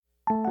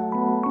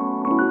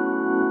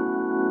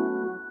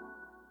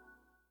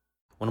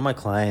of my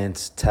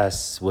clients,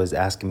 Tess, was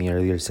asking me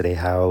earlier today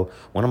how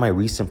one of my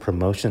recent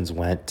promotions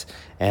went.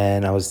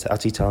 And I was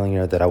actually telling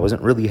her that I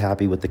wasn't really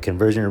happy with the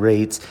conversion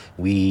rates.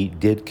 We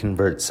did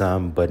convert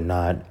some, but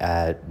not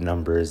at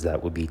numbers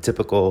that would be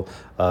typical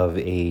of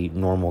a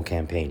normal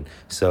campaign.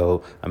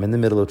 So I'm in the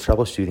middle of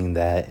troubleshooting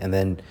that. And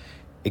then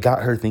it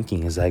got her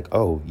thinking, is like,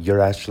 oh,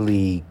 you're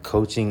actually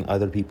coaching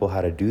other people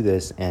how to do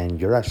this and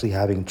you're actually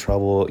having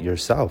trouble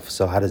yourself.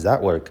 So how does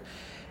that work?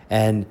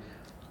 And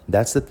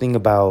that's the thing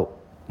about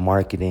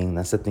marketing.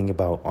 That's the thing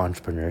about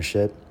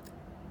entrepreneurship.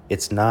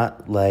 It's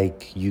not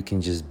like you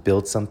can just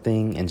build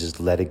something and just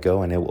let it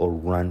go and it will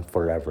run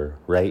forever,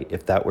 right?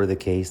 If that were the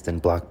case, then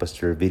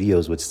Blockbuster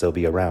videos would still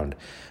be around.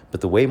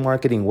 But the way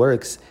marketing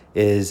works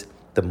is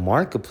the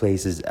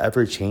marketplace is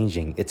ever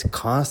changing. It's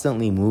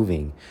constantly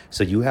moving.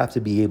 So you have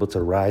to be able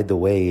to ride the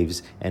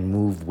waves and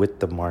move with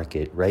the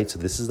market, right? So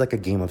this is like a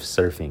game of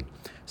surfing.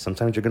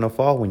 Sometimes you're going to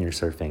fall when you're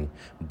surfing,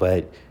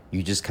 but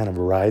you just kind of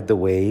ride the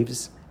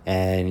waves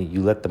and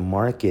you let the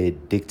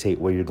market dictate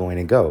where you're going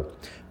to go.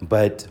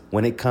 But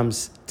when it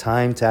comes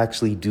time to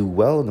actually do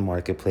well in the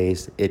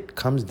marketplace, it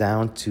comes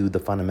down to the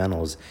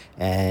fundamentals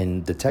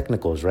and the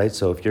technicals, right?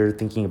 So if you're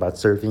thinking about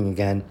surfing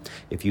again,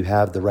 if you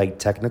have the right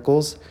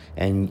technicals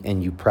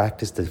and you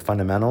practice the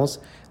fundamentals,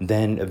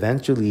 then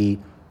eventually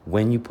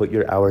when you put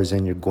your hours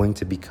in, you're going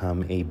to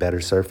become a better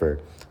surfer.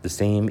 The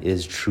same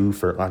is true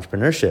for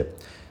entrepreneurship.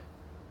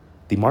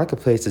 The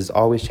marketplace is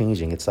always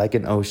changing. It's like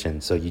an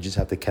ocean. So you just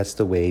have to catch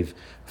the wave,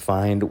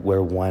 find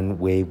where one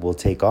wave will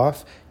take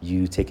off.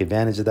 You take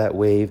advantage of that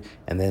wave,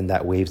 and then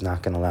that wave's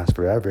not going to last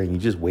forever. And you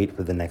just wait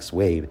for the next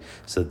wave.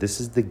 So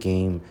this is the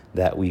game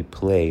that we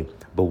play.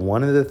 But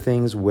one of the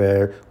things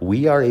where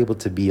we are able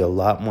to be a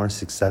lot more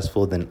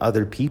successful than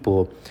other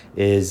people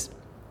is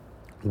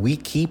we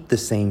keep the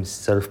same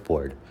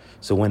surfboard.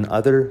 So when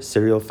other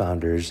serial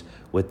founders,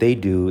 what they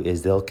do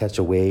is they'll catch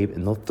a wave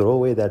and they'll throw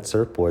away that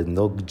surfboard and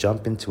they'll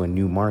jump into a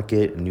new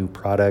market, a new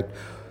product,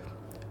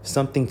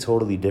 something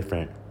totally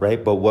different,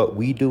 right? But what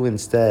we do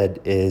instead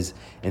is,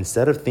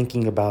 instead of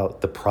thinking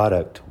about the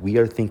product, we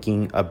are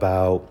thinking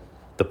about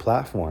the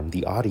platform,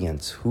 the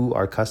audience, who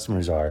our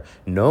customers are,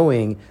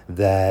 knowing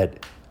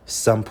that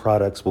some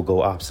products will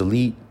go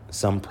obsolete,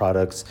 some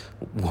products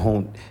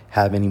won't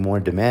have any more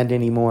demand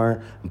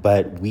anymore,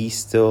 but we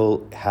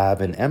still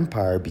have an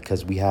empire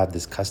because we have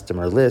this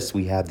customer list,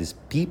 we have this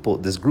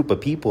group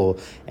of people,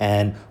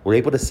 and we're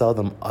able to sell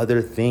them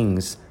other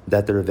things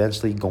that they're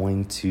eventually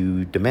going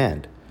to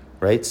demand,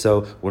 right?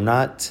 So we're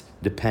not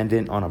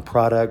dependent on a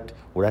product.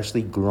 We're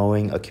actually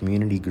growing a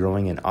community,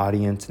 growing an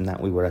audience, and that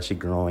way we're actually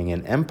growing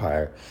an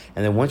empire.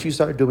 And then once you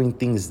start doing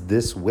things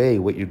this way,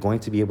 what you're going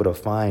to be able to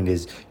find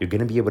is you're going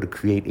to be able to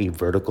create a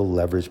vertical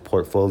leverage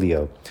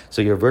portfolio.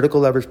 So your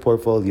vertical leverage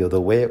portfolio, the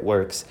way it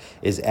works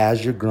is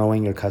as you're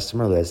growing your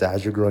customer list,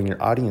 as you're growing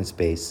your audience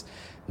base,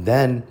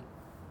 then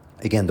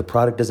again, the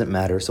product doesn't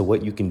matter. So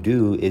what you can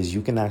do is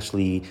you can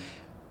actually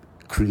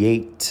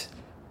create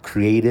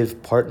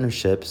creative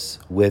partnerships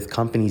with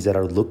companies that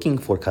are looking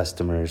for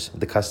customers,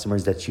 the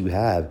customers that you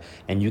have,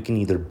 and you can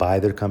either buy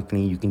their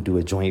company, you can do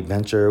a joint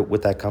venture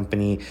with that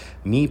company.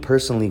 Me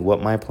personally,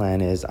 what my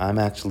plan is, I'm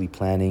actually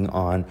planning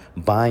on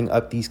buying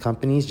up these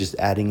companies, just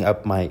adding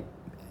my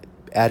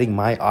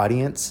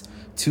audience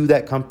to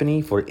that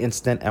company for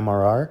instant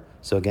MRR.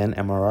 So again,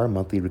 MRR,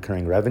 monthly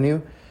recurring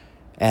revenue.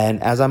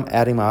 And as I'm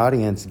adding my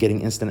audience,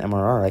 getting instant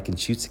MRR, I can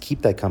choose to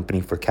keep that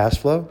company for cash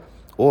flow,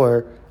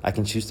 or I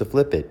can choose to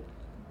flip it.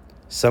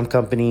 Some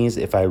companies,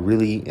 if I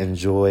really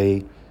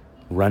enjoy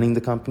running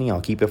the company,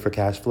 I'll keep it for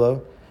cash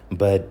flow.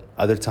 But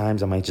other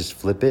times I might just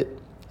flip it.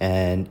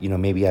 And,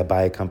 maybe I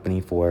buy a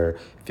company for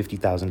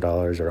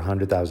 $50,000 or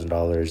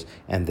 $100,000,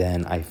 and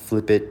then I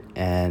flip it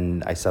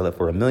and I sell it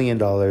for $1 million.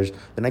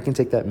 Then I can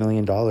take that $1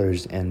 million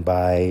and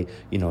buy,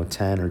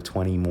 10 or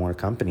 20 more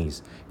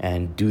companies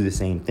and do the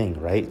same thing,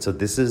 right? So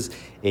this is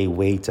a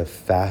way to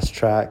fast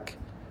track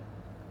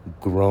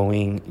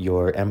growing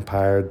your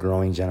empire,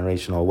 growing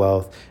generational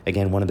wealth.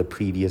 Again, one of the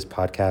previous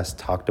podcasts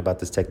talked about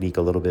this technique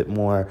a little bit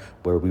more,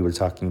 where we were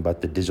talking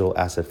about the digital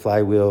asset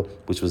flywheel,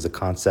 which was a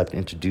concept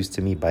introduced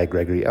to me by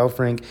Gregory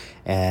Elfrink,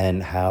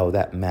 and how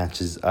that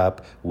matches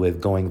up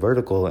with going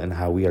vertical and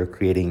how we are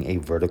creating a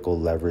vertical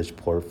leverage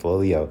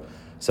portfolio.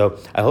 So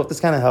I hope this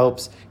kind of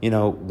helps.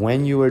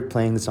 When you were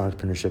playing this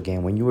entrepreneurship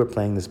game, when you were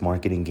playing this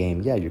marketing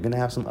game, yeah, you're going to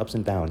have some ups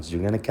and downs.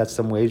 You're going to catch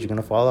some waves. You're going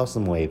to fall off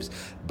some waves.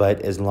 But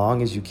as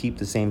long as you keep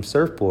the same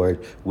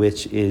surfboard,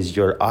 which is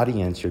your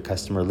audience, your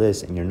customer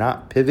list, and you're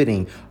not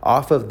pivoting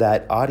off of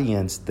that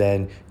audience,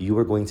 then you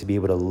are going to be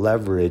able to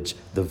leverage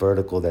the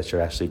vertical that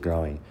you're actually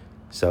growing.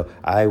 So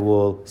I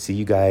will see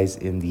you guys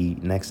in the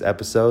next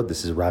episode.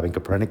 This is Robin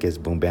Copernicus.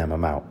 Boom, bam,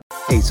 I'm out.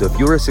 Hey, so if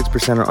you're a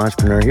 6%er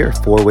entrepreneur, here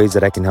are 4 ways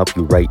that I can help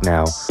you right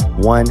now.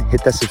 1,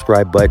 hit that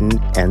subscribe button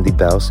and the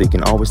bell so you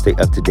can always stay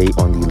up to date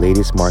on the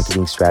latest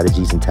marketing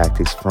strategies and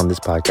tactics from this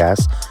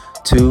podcast.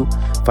 2,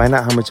 find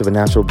out how much of a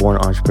natural born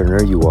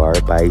entrepreneur you are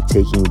by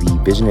taking the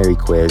visionary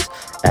quiz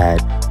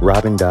at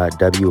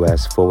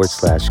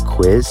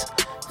robin.ws/quiz.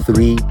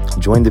 3,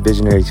 join the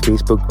Visionaries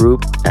Facebook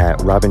group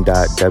at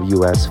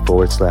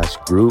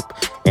robin.ws/group.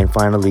 And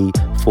finally,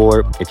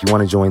 4, if you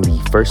want to join the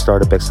first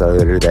startup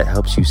accelerator that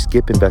helps you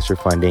skip investor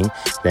funding,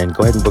 then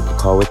go ahead and book a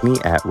call with me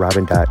at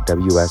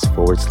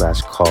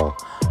robin.ws/call.